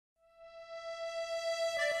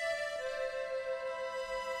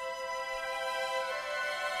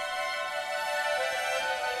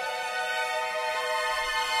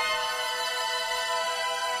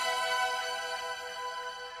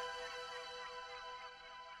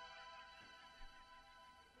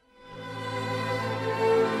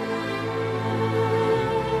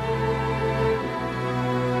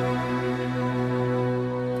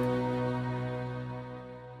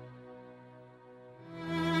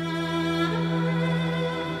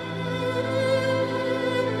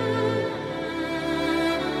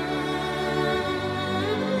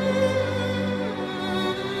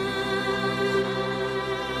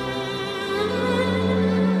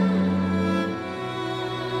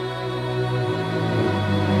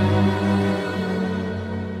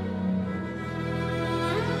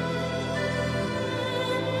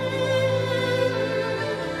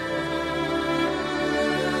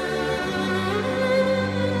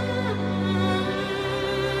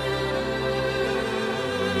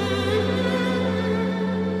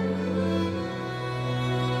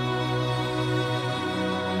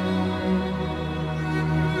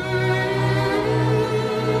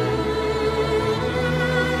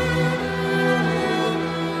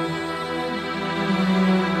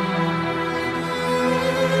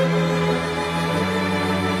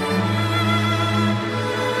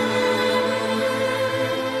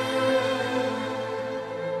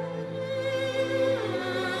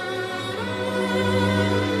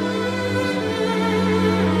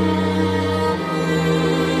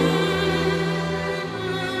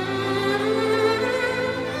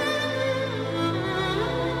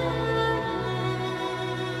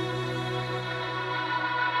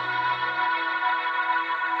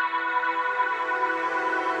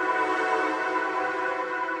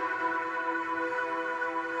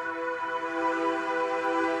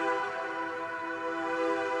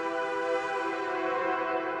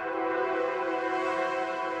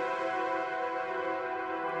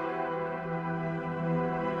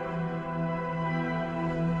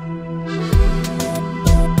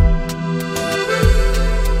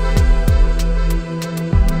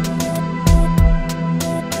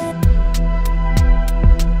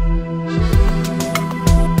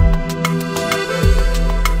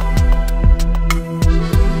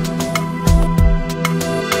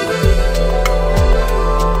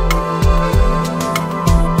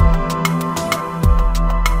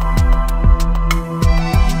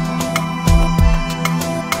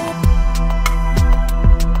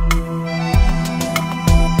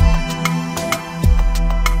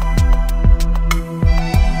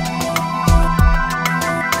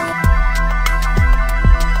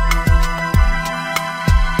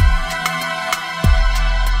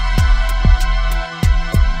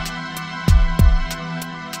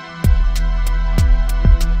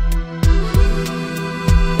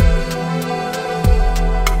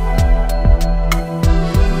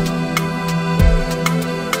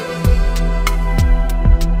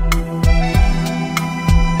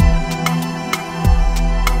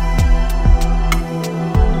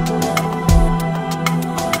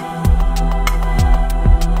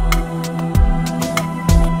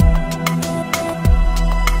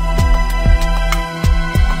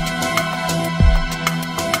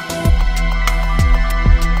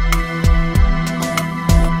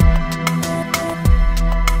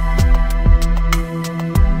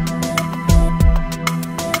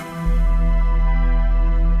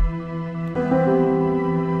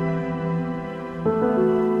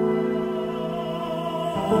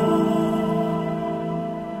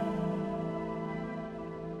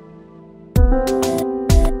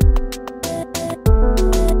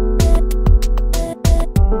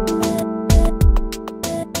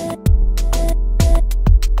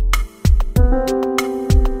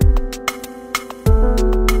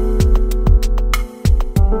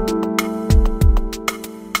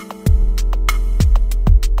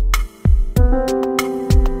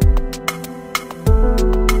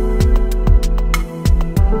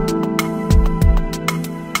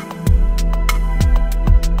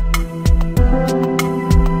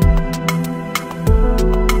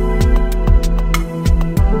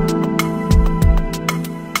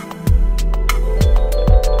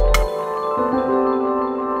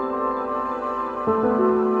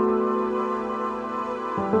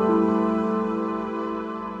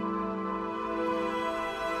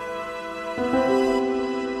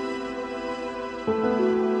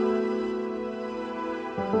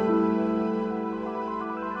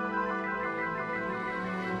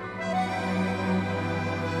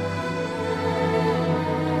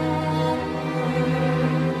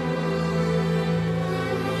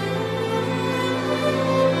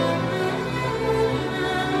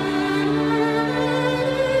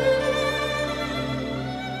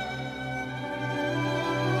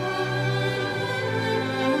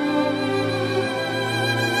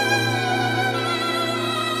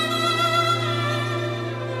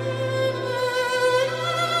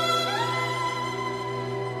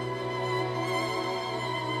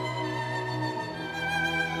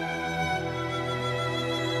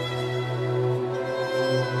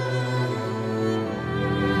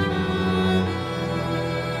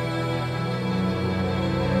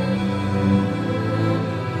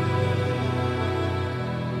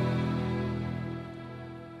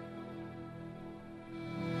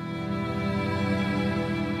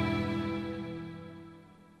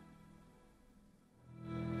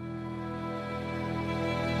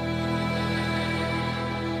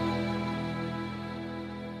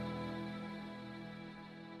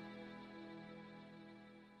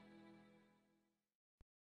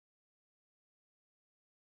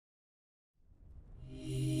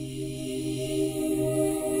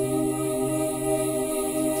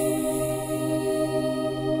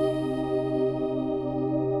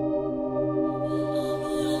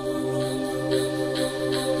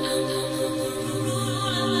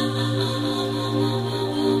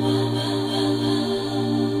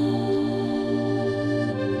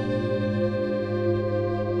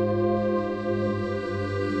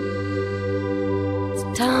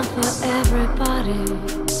time for everybody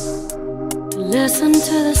to listen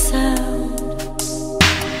to the sound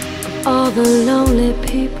of all the lonely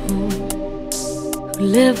people who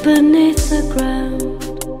live beneath the ground.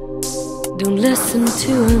 Don't listen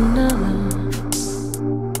to another,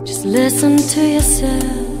 just listen to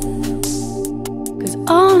yourself, 'cause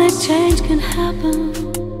only change can happen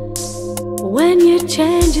when you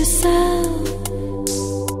change yourself.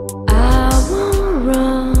 I won't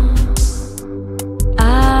run,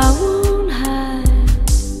 I won't hide,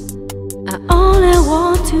 I only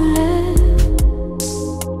want to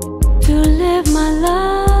live my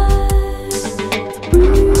life.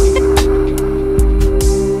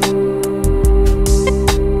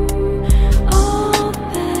 Oh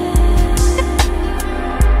babe,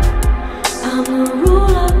 I'm the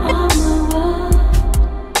ruler of my world.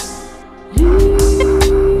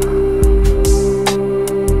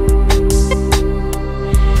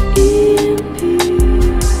 In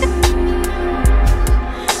peace,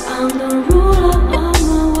 I'm the ruler of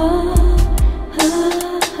my world.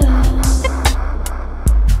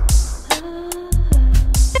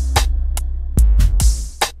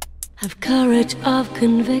 Have courage of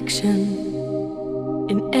conviction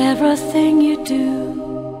in everything you do,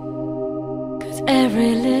 'cause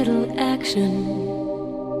every little action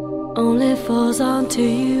only falls onto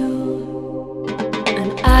you.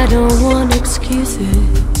 And I don't want excuses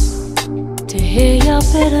to hear your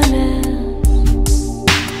bitterness.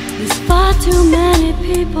 There's far too many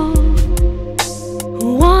people who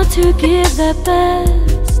want to give their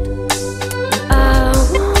best. I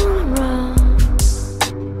won't run,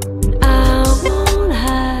 I won't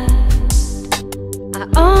hide, I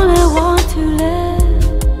only want to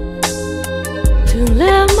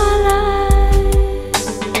live my life.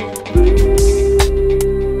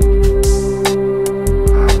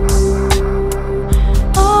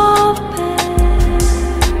 Oh babe,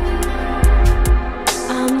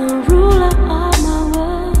 I'm the ruler of my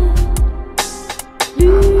world.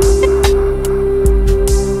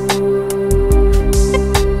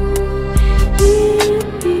 In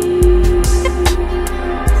peace,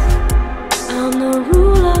 I'm the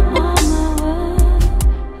ruler of my world.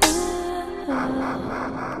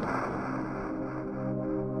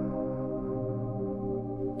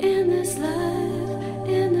 In this life,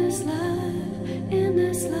 in this life, in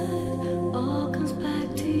this life, all comes back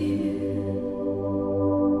to you.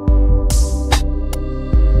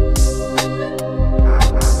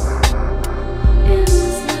 In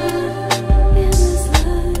this life, in this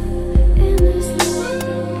life, in this life,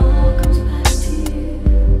 all comes back to you.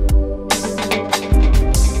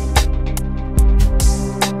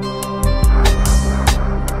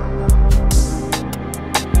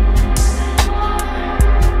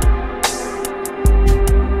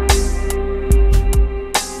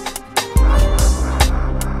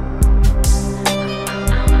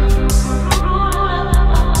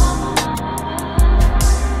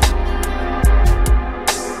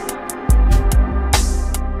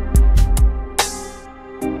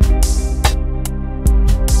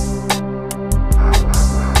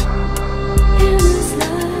 In this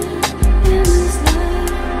life, in this life,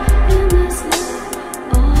 in this life,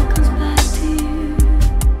 all comes back to you.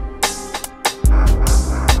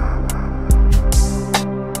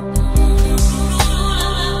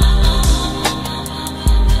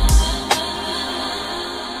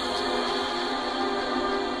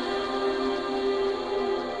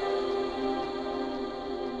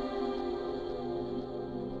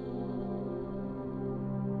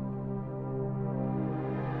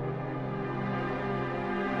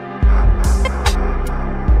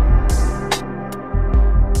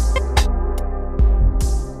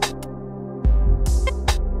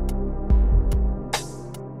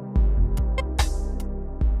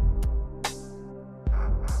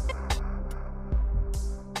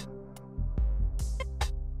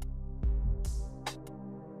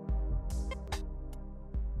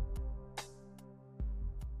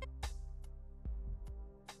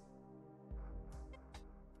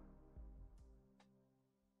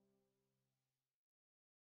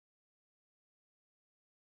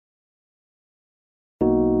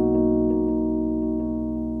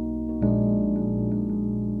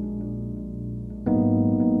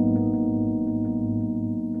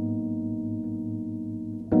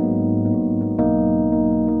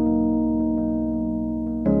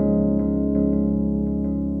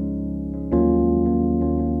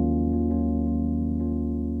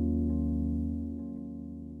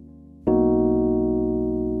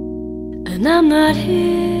 And I'm not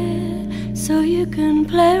here so you can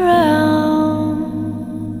play around.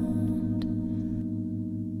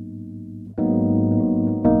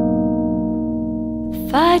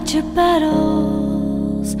 Fight your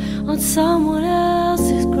battles on someone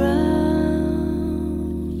else's ground.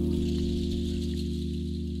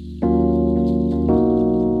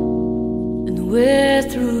 And the way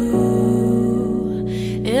through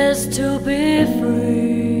is to be free.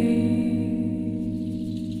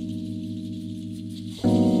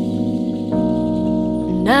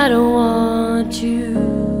 And I don't want you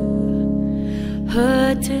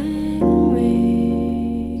hurting me.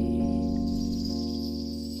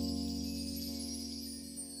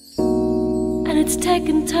 And it's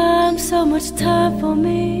taken time, so much time for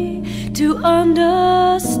me to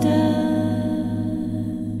understand.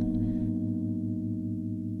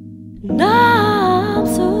 Now I'm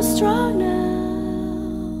so strong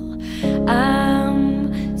now,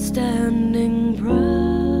 I'm standing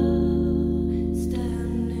proud,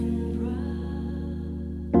 standing proud.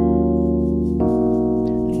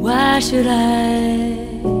 Why should I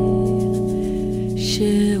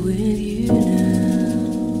share with you now?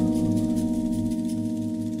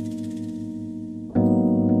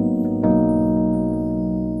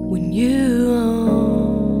 When you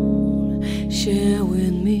won't share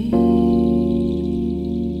with me.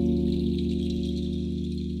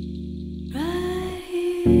 Right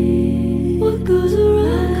here, what goes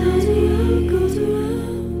around, goes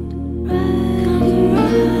around, right, comes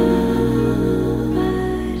around,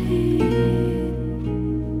 right here,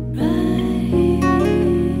 right here.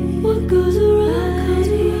 What goes around,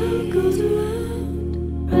 goes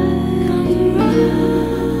around, right, comes around,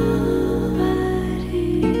 right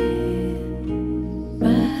here,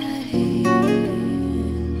 right here.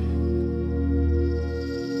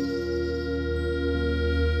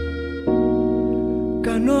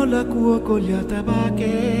 Canola cuoco gli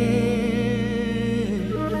tabacche,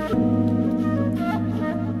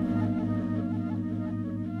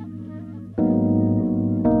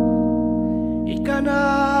 I cana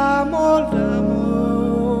molta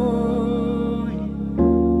moi,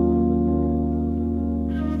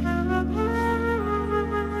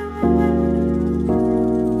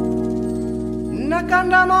 na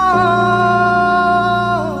canda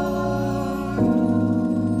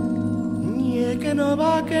nie que no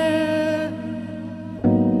va que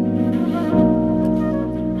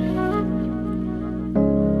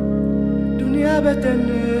Dunia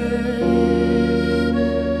betene.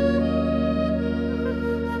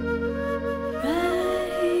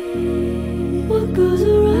 What goes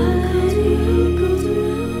around, goes around, comes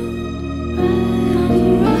around,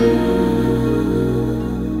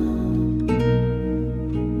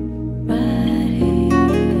 right here.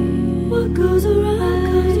 What goes around,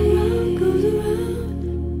 goes around,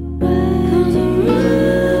 right, comes around,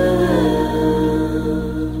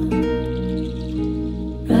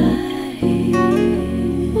 right here.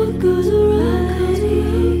 What goes around,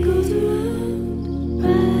 goes around,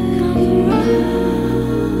 right, comes around.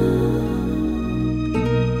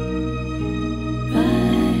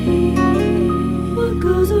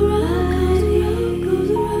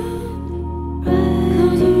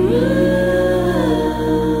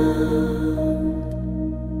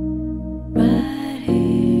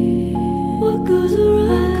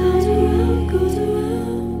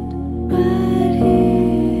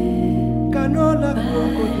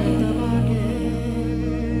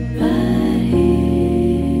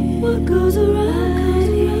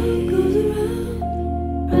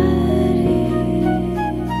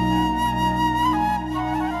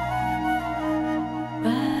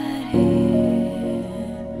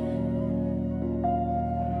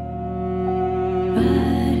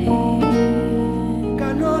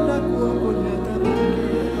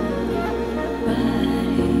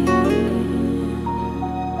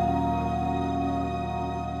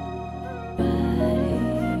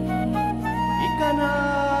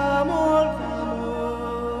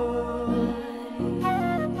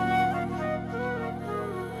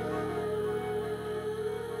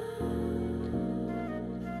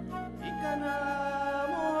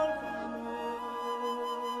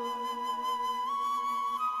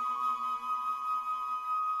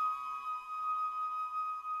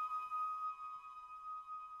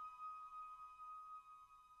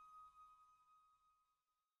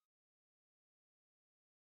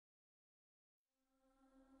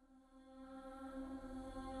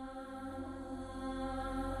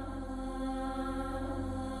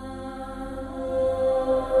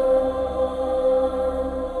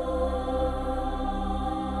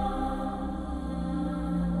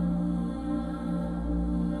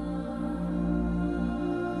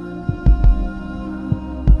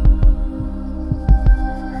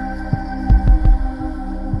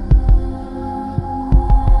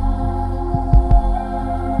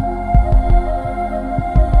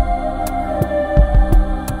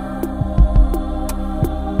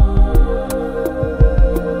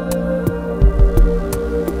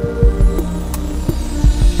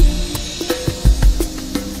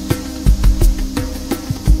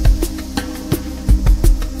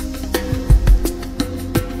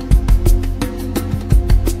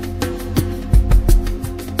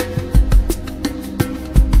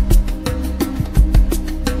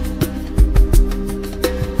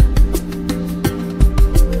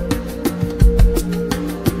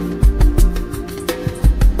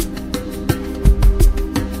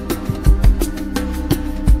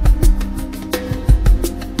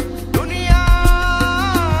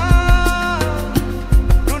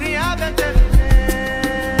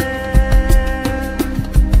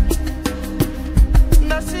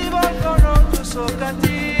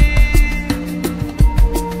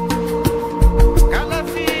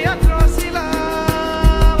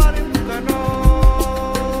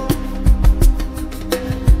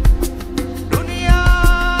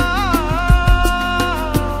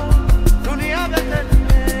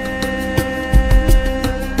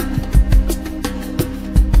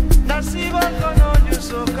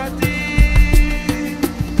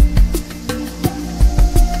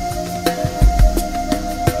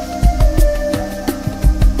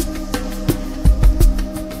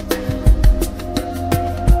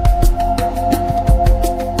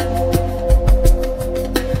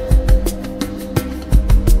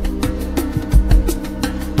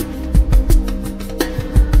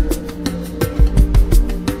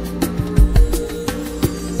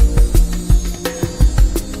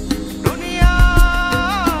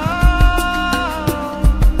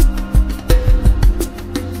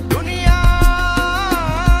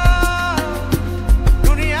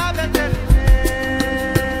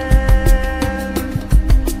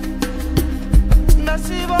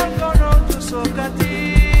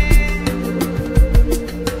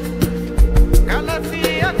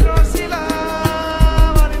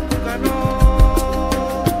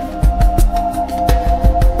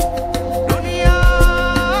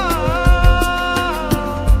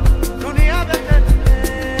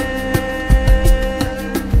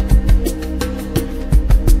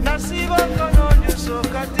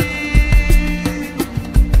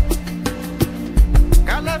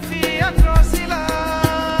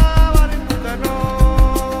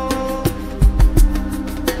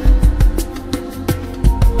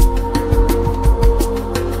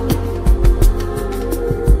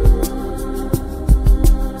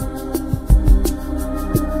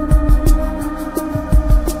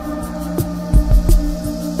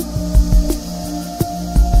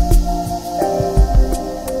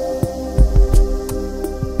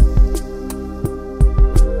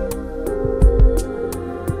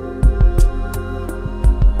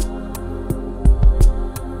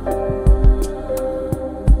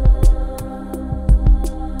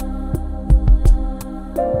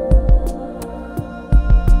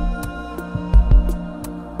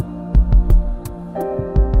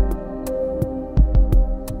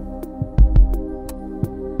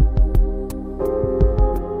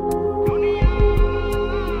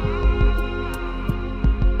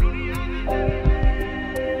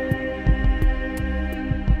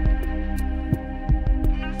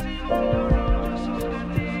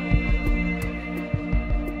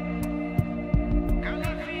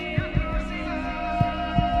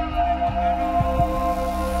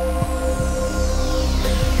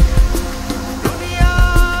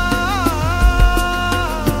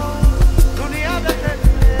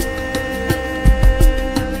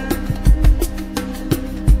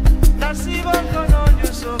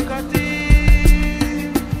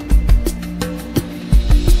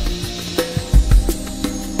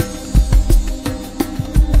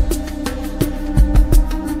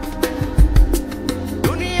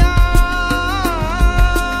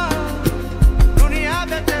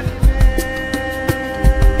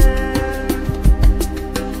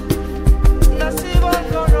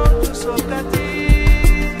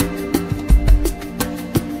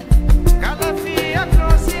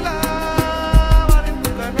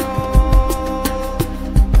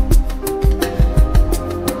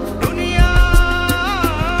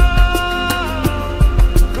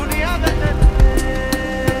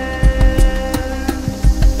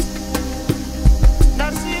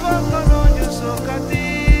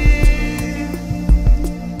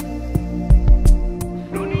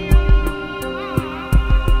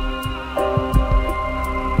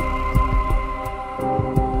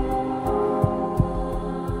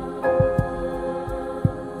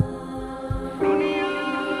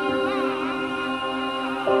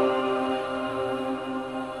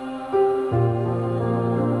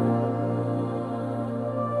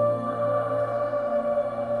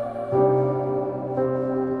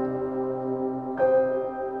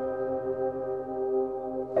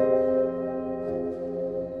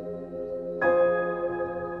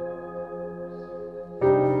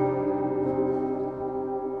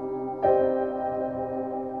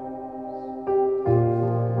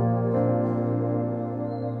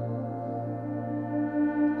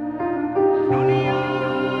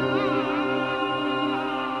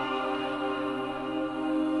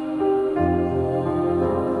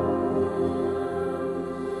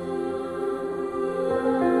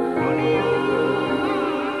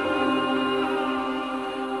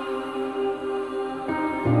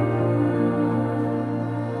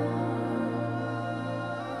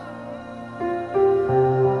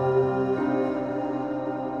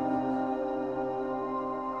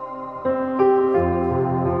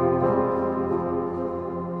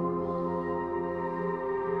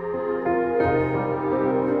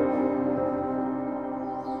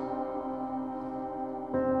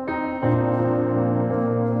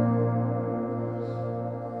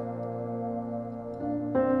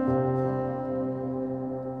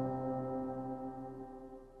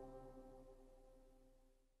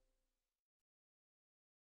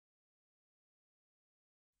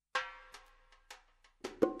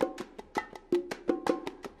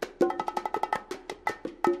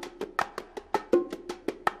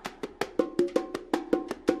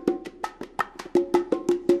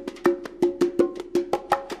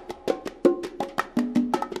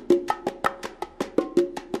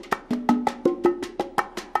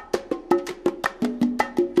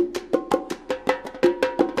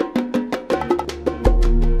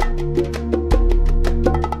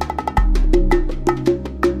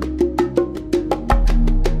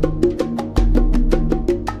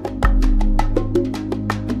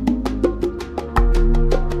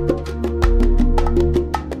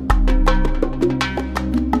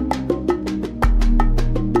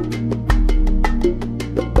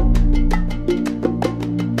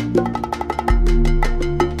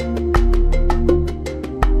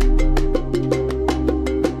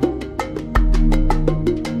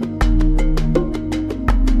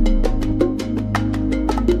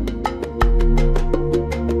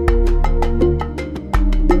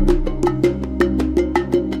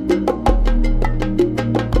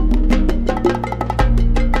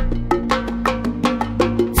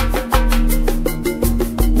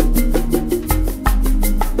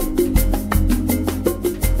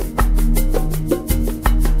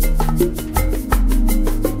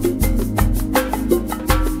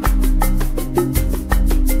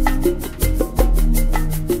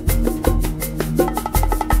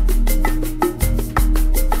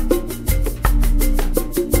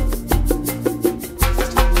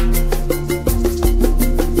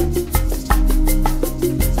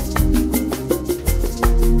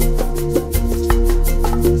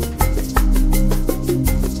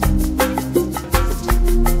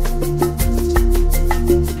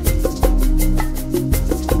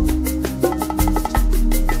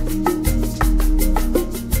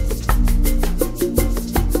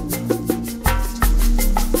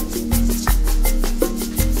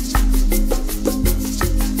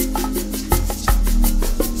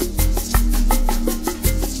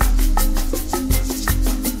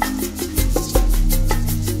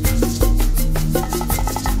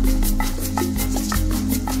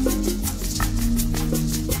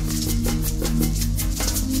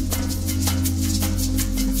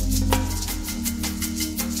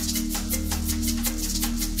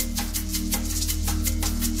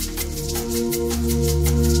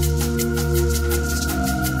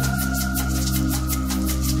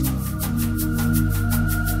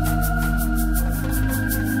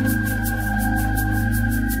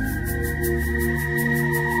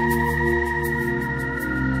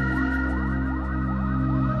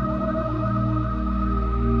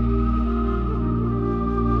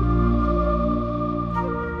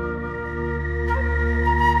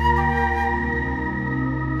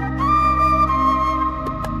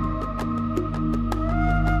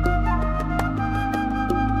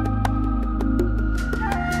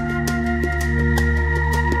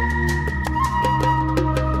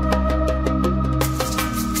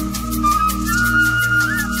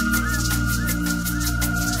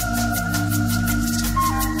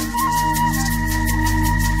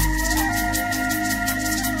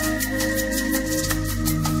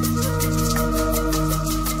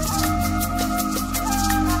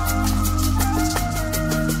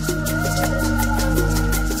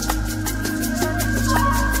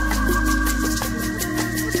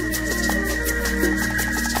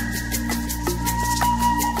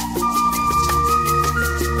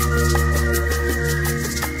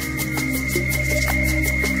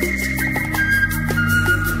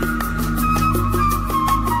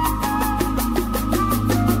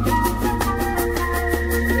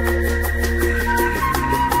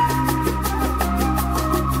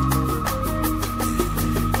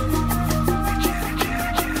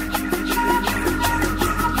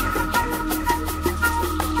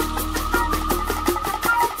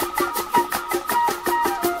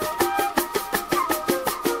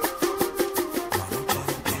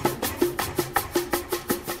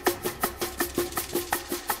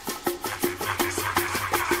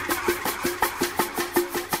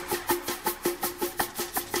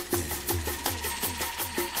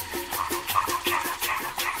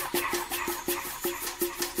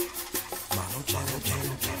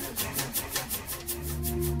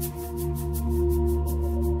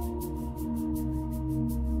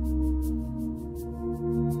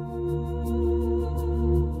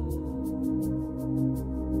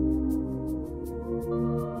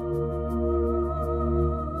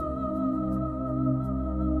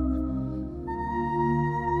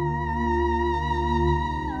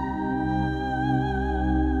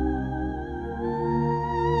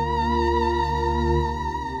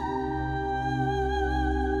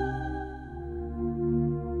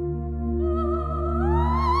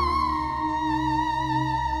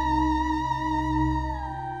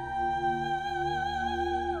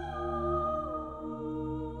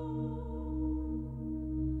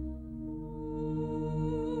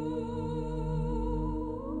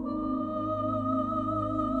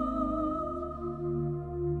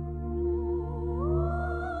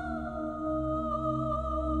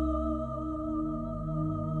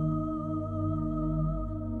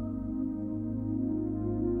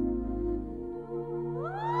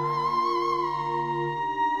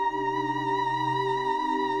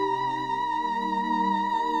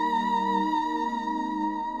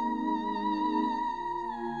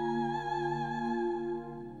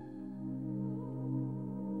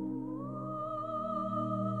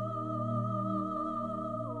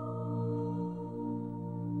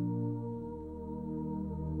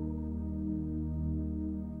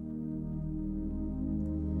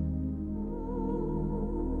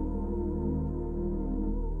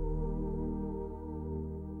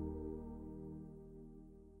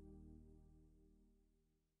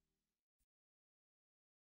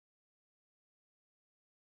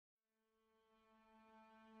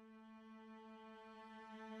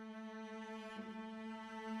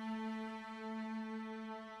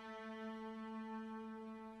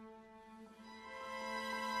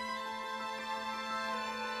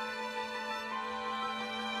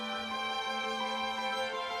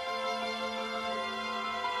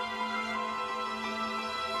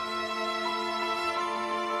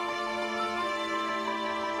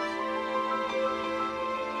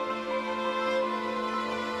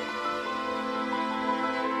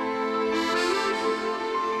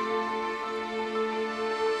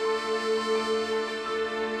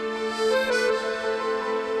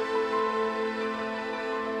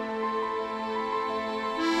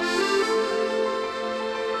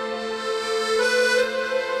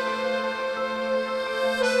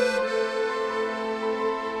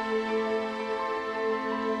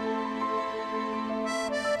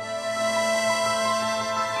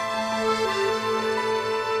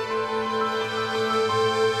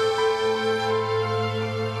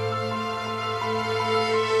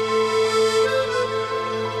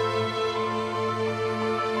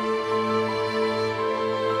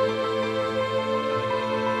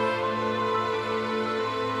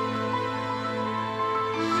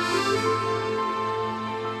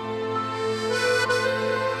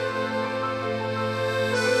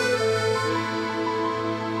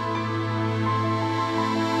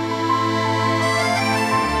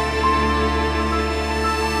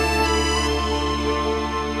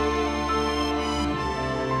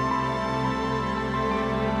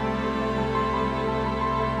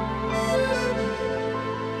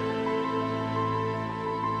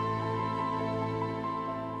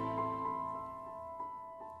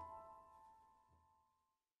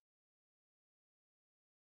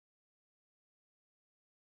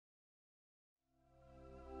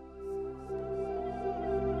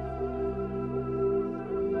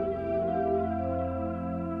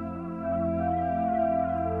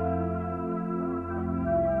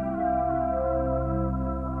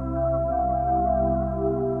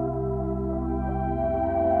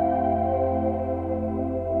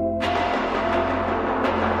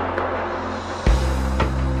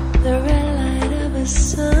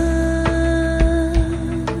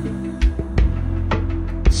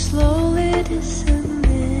 slowly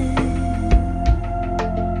descending.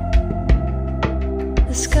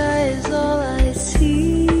 The sky is all I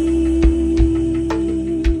see.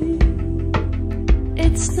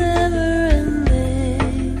 It's never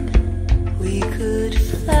ending. We could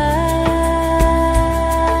fly,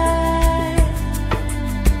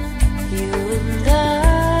 you and I,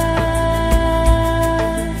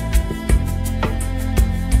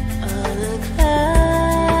 on a cloud.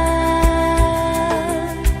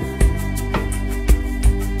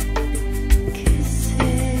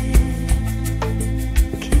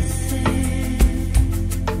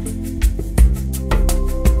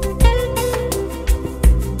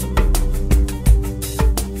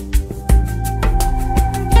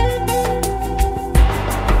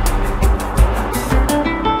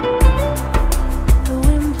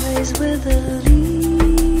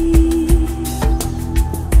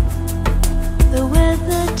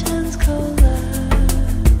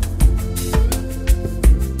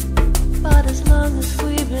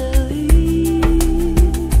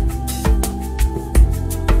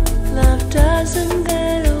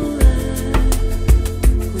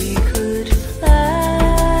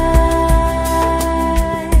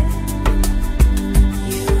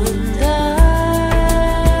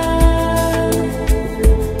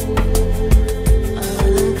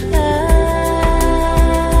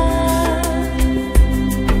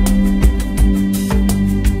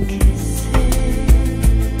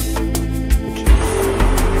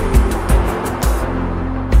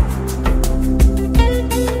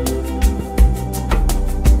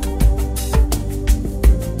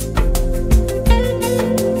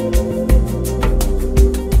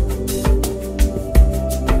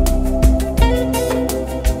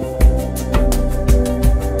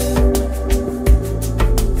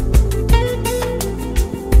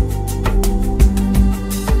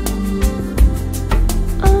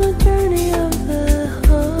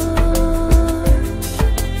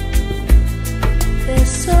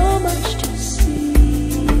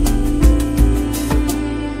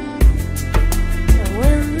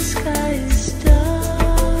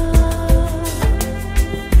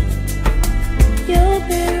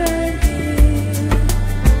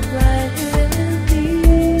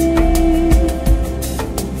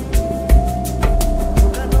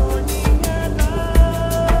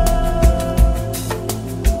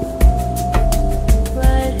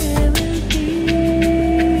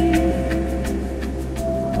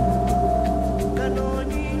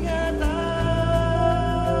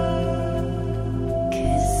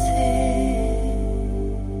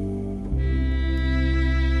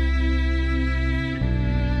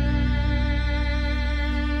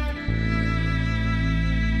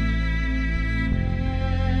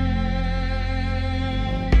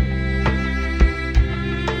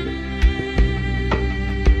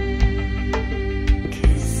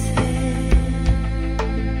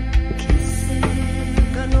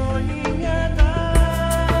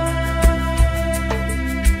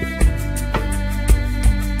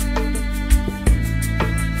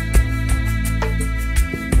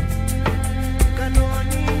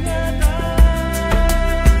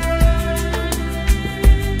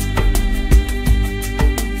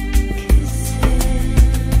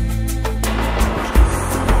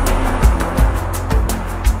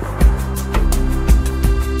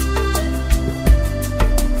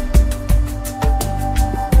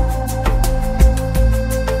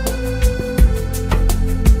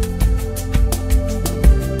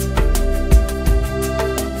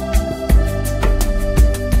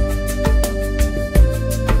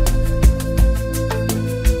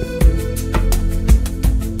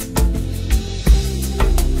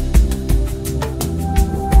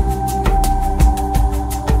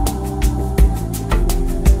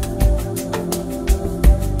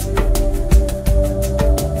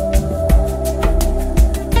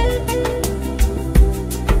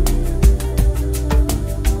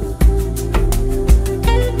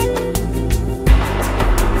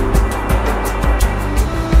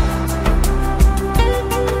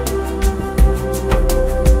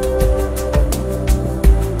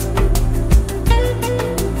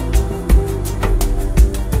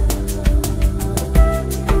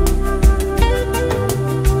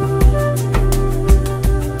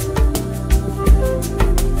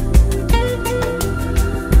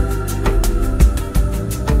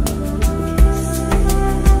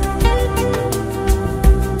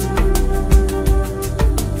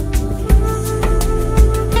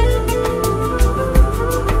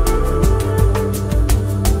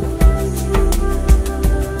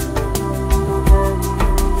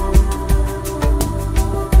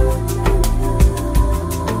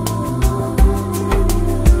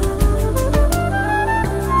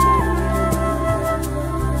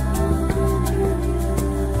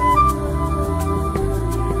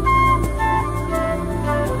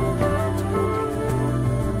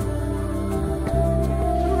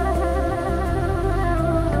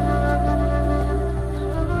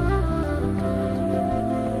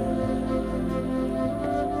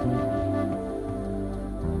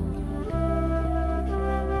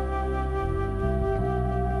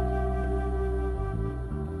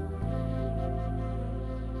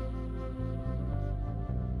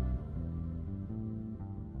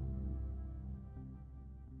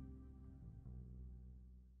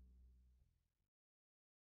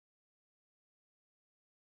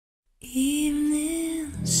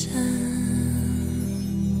 Evening sun,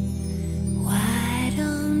 why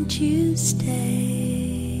don't you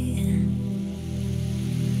stay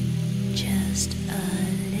just a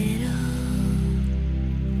little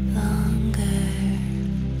longer,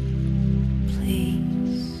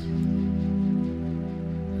 please?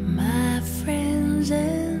 My friends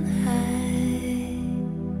and I,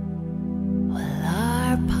 well,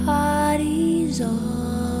 our party's almost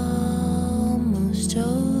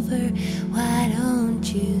over. Why don't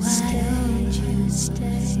you stay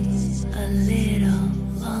a little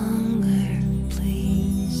longer,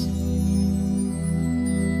 please?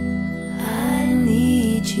 I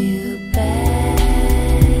need you back.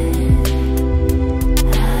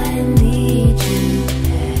 I need you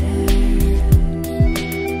better.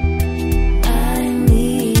 I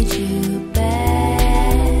need you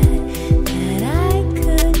bad that I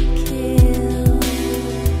could kill.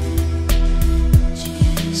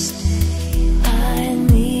 Just stay. I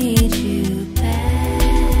need you bad.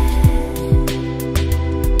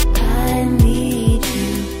 I need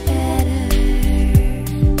you better.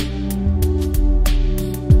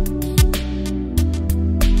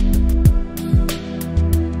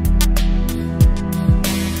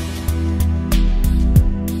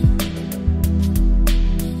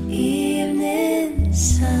 Evening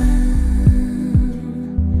sun,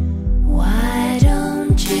 why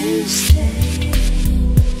don't you stay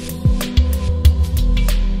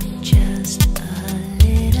just a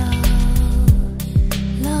little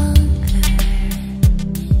longer,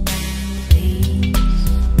 please?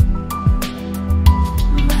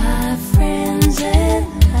 My friends and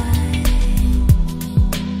I,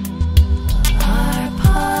 our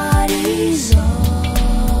party's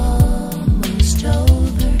almost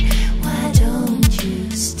over. Why don't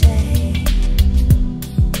you stay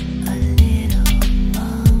a little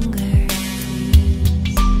longer,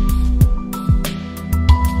 please?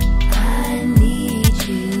 I need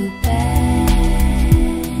you bad.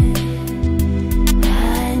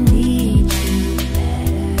 I need you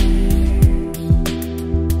better.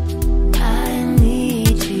 I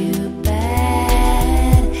need you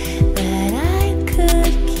bad that I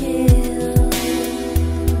could kill.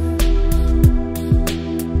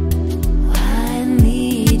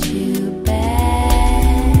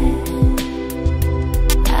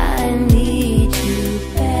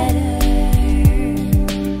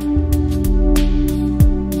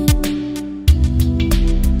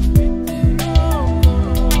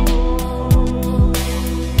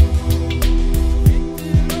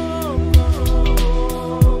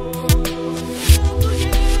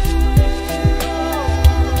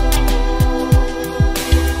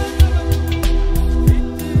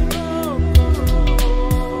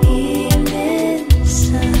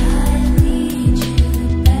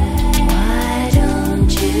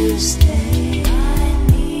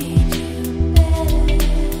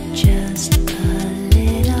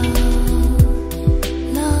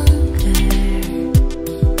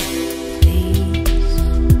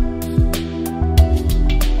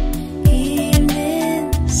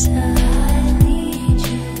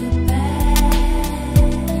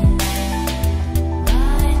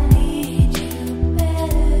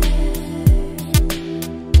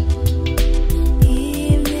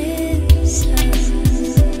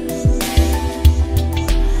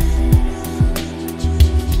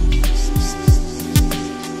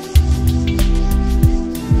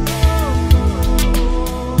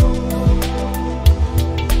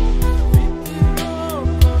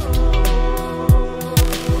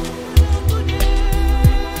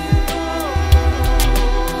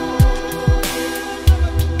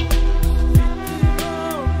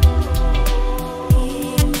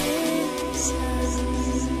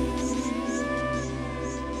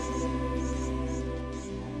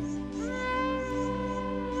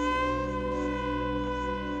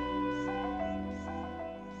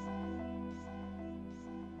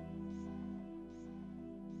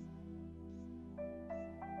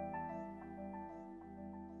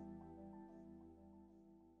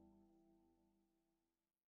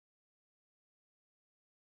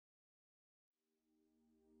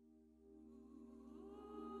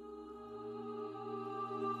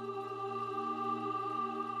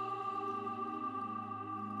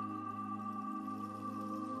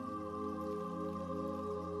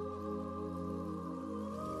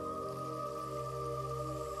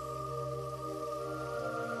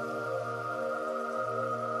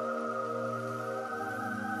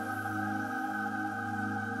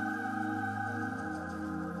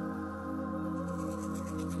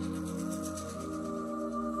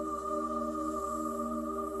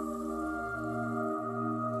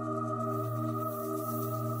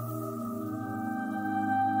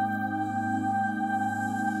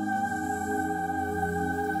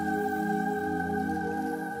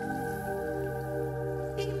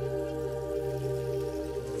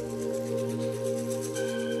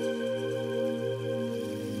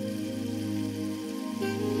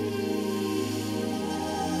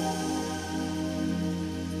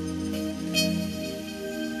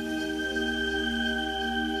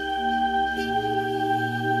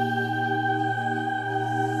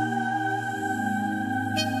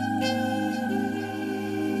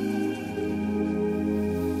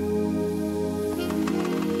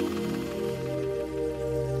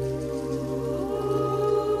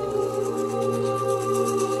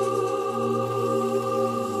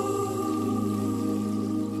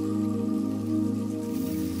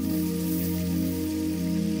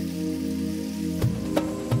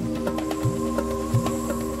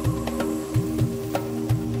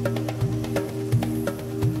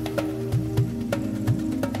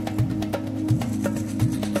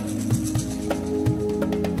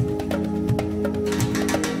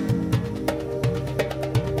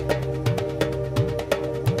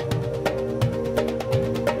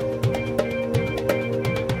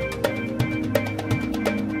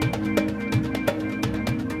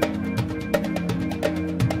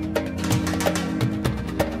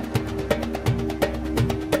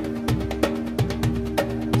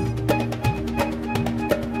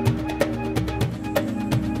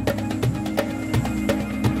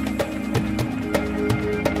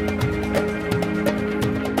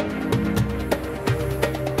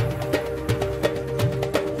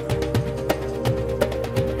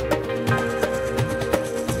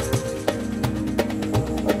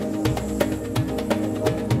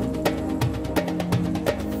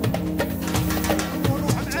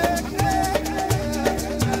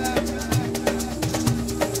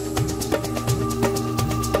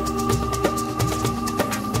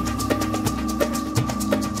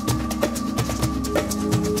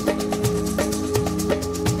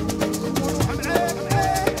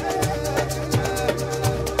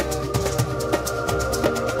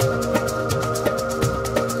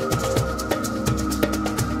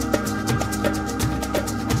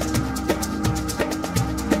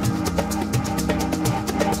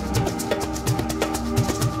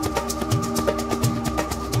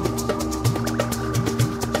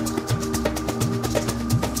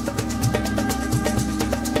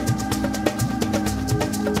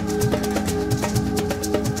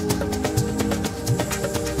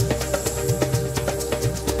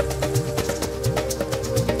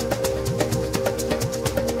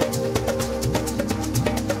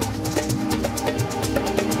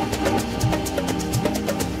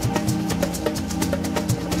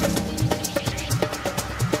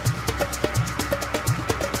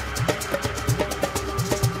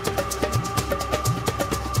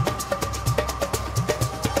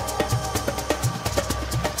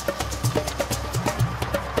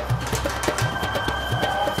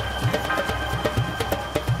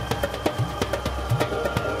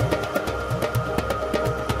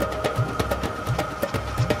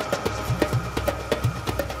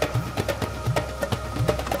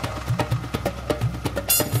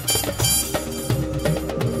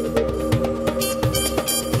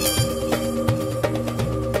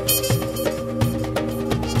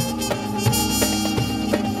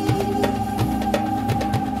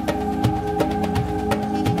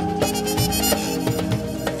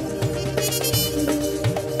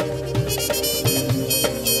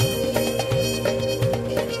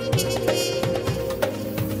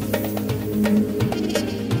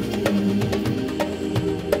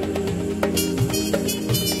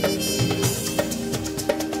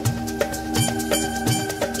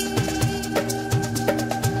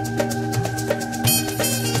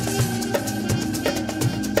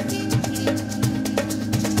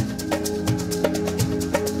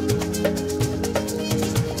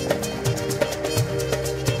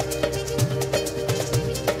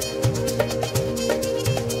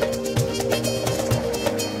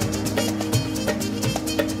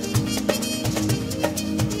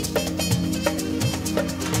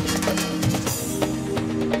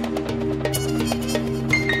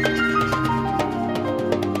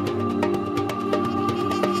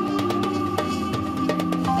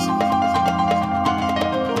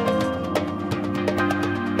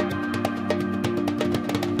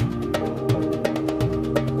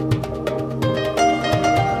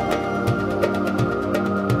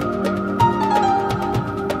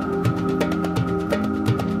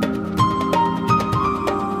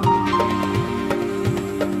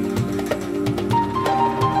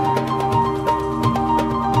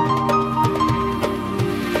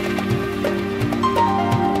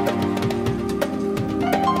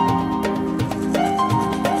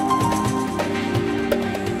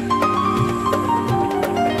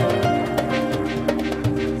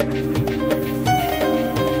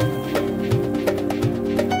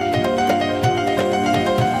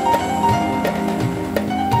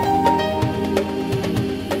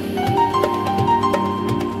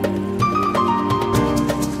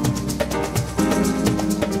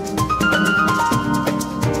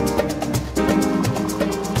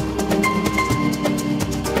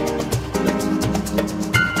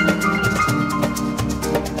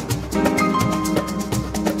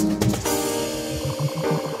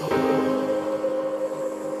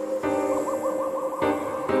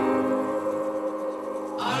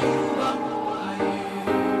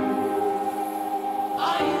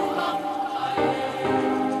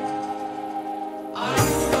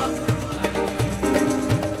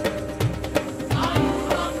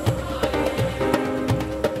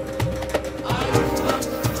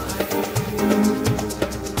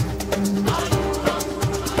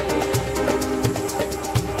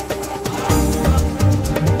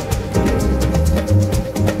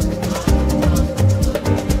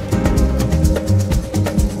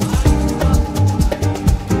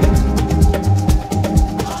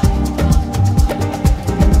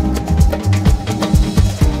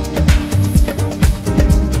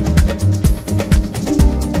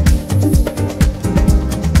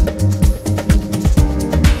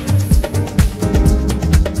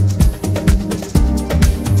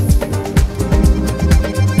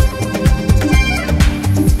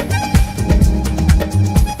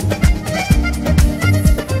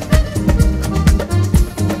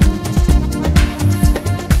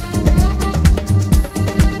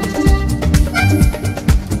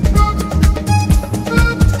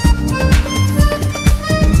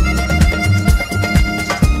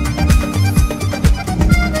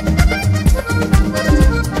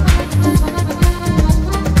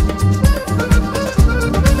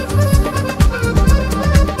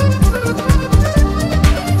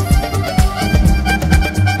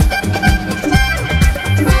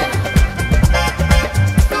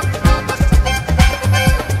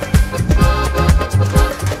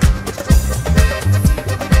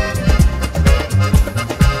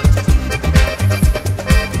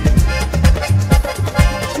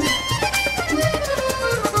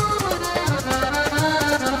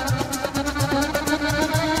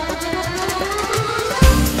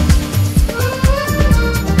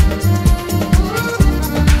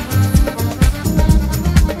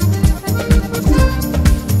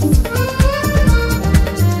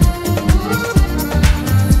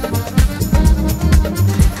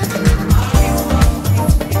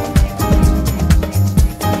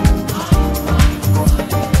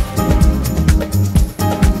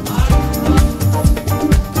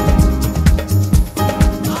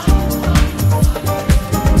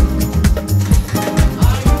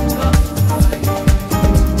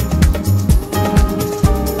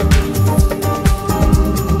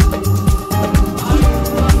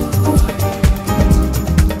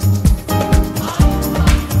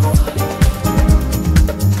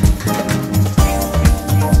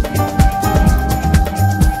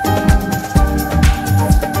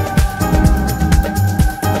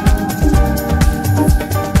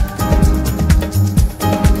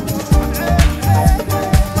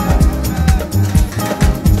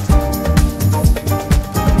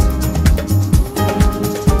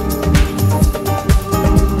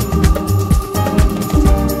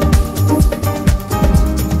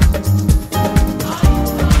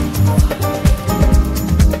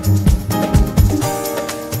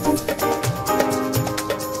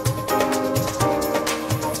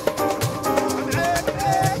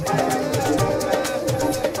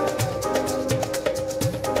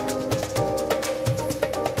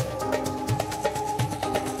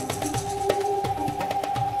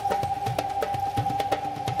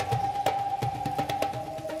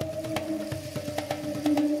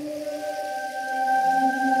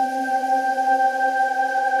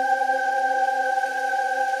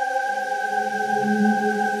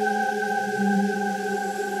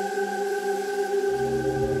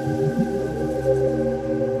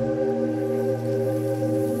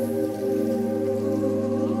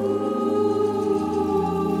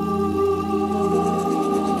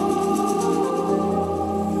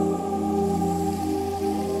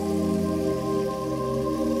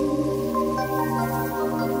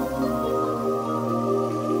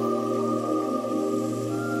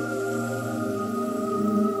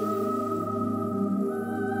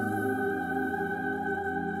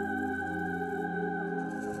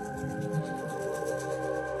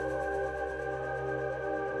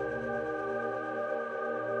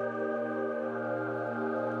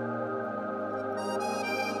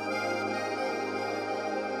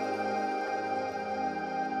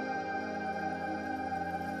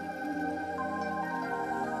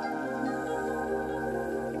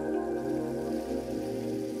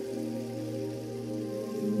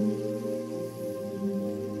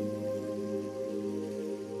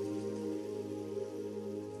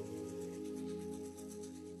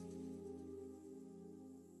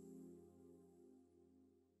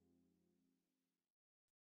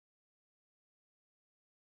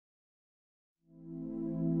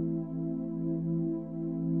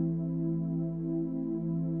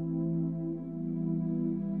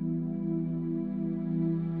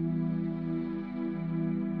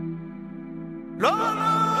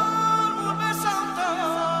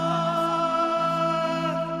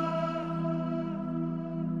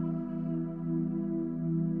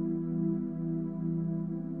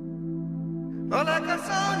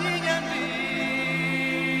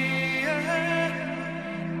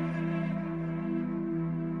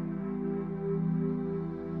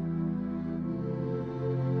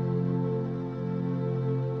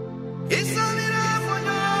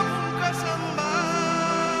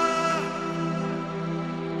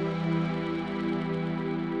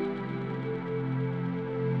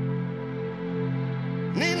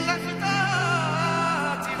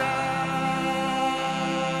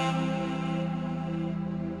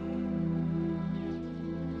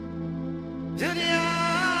 Dunia,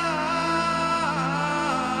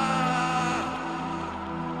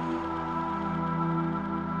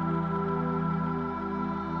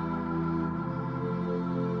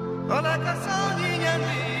 ola kasani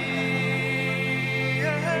nyandi,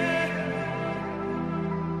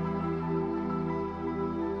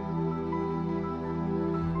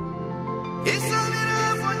 isamira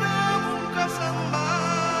fanya mukasamba.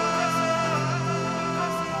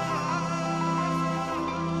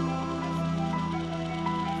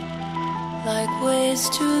 Like waves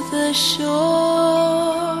to the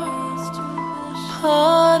shore,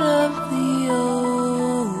 part of the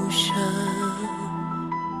ocean.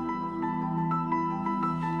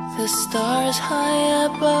 The stars high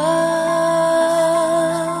above,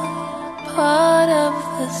 part of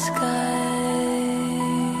the sky.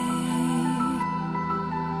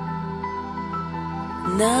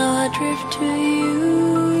 Now I drift to you,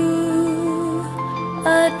 I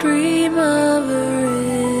dream of a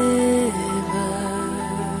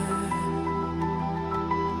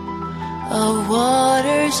of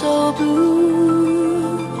water so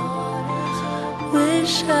blue,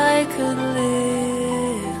 wish I could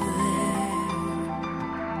live there.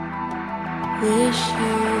 Wish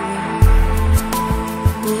you were,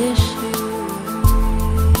 wish you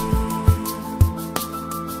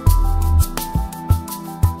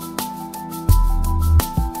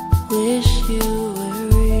were, wish you were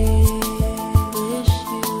real, wish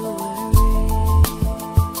you were real.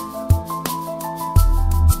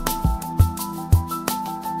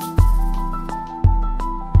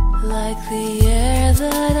 Like the air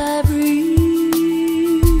that I breathe,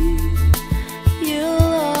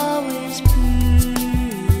 you'll always be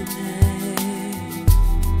there.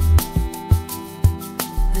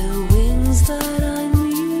 The wings that I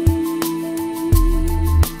need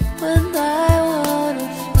when I wanna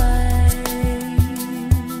fly.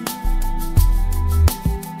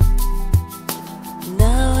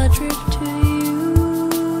 Now I drift to you,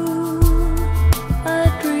 I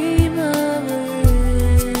dream of a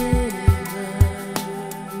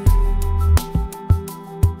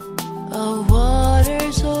of water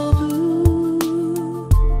so blue,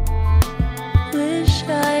 wish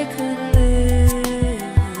I could live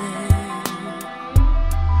there.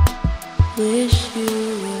 Wish you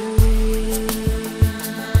were real.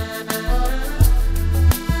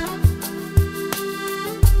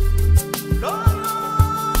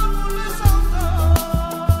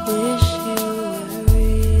 Wish you were real. Wish you were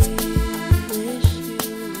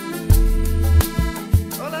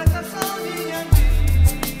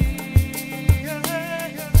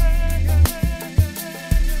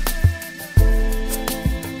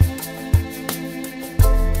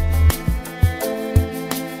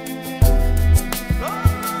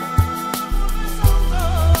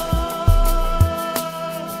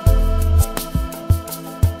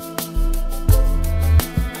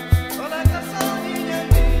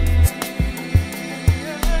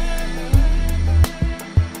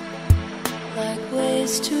like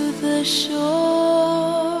waves to the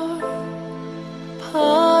shore,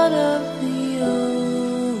 part of the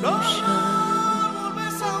ocean.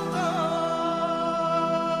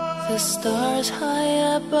 The stars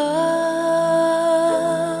high above,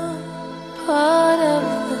 part of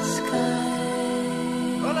the sky.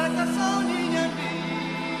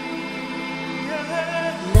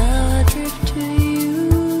 Now I drift to you,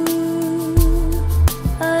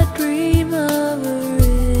 I dream of a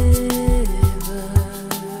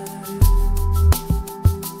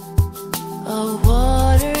of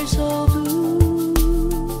water so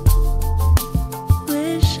blue,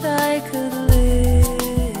 wish I could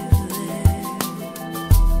live there.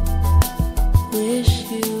 Wish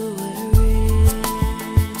you were real.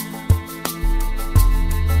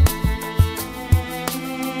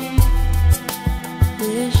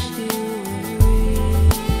 Wish you were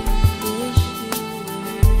real. Wish you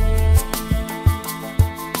were real.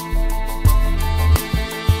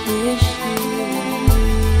 Wish you were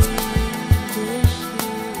real.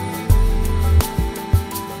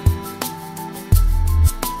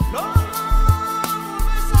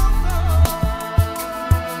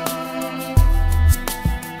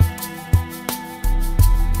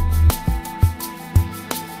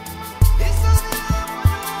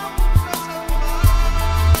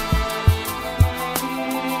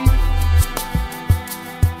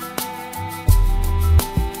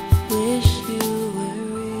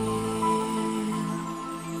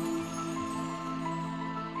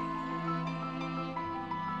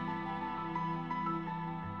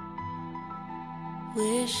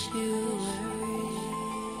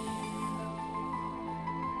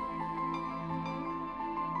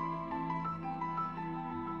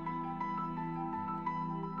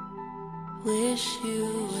 Wish you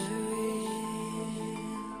were real.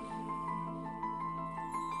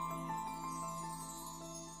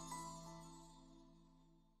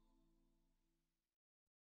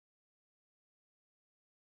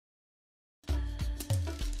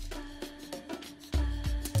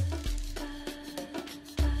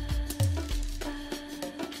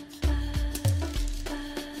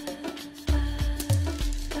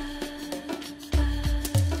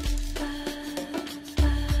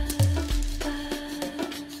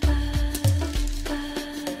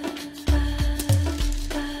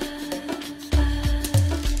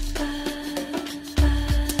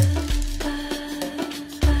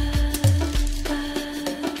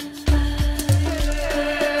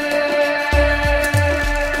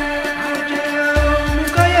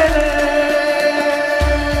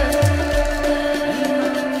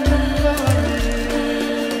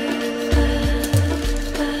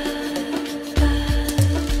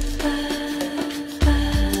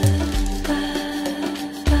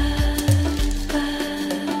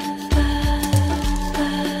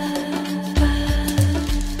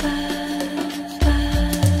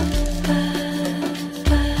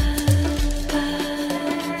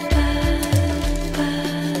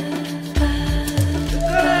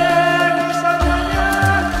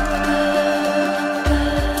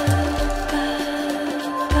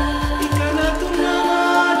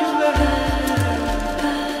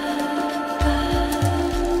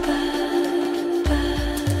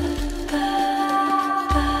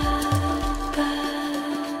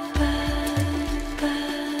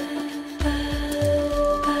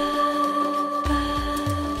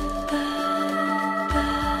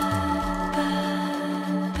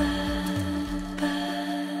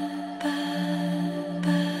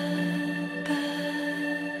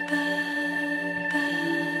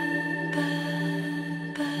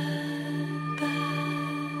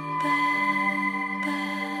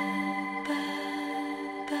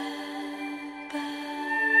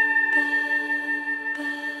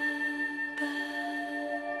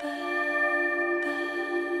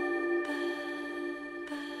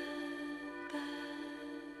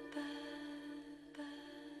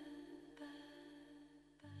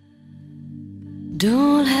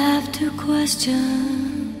 Don't have to question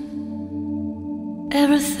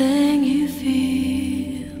everything you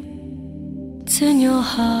feel. It's in your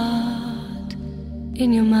heart,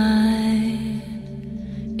 in your mind,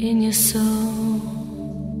 in your soul.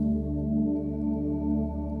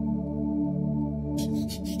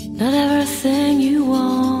 Not everything you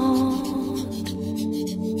want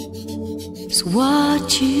is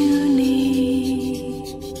what you need.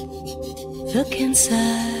 Look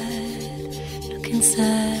inside,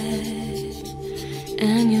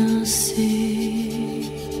 and you'll see.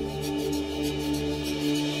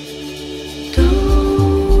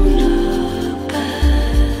 Don't look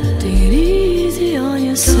back. Take it easy on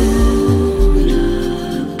yourself. Don't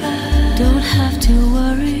look back. Don't have to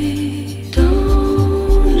worry.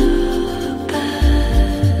 Don't look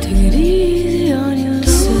back. Take it easy on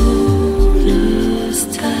yourself this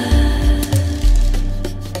time.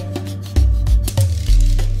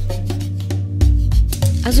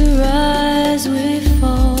 As we rise, we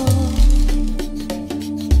fall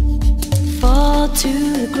to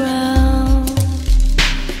the ground.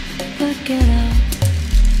 But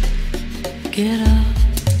get up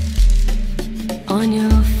on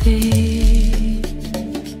your feet.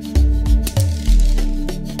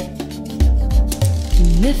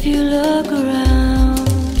 And if you look around,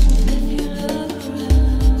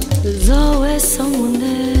 there's always someone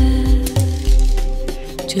there.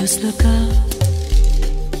 Just look up.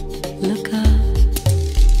 Look up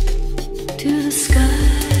to the sky.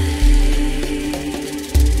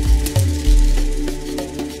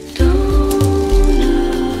 Don't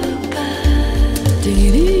look back. Take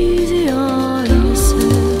it easy on yourself.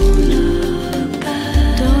 Don't look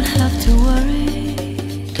back. Don't have to worry.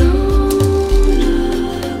 Don't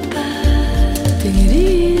look back. Take it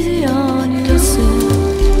easy on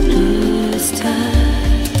yourself this time.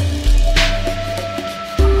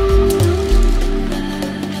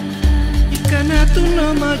 Tu no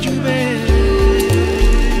maju be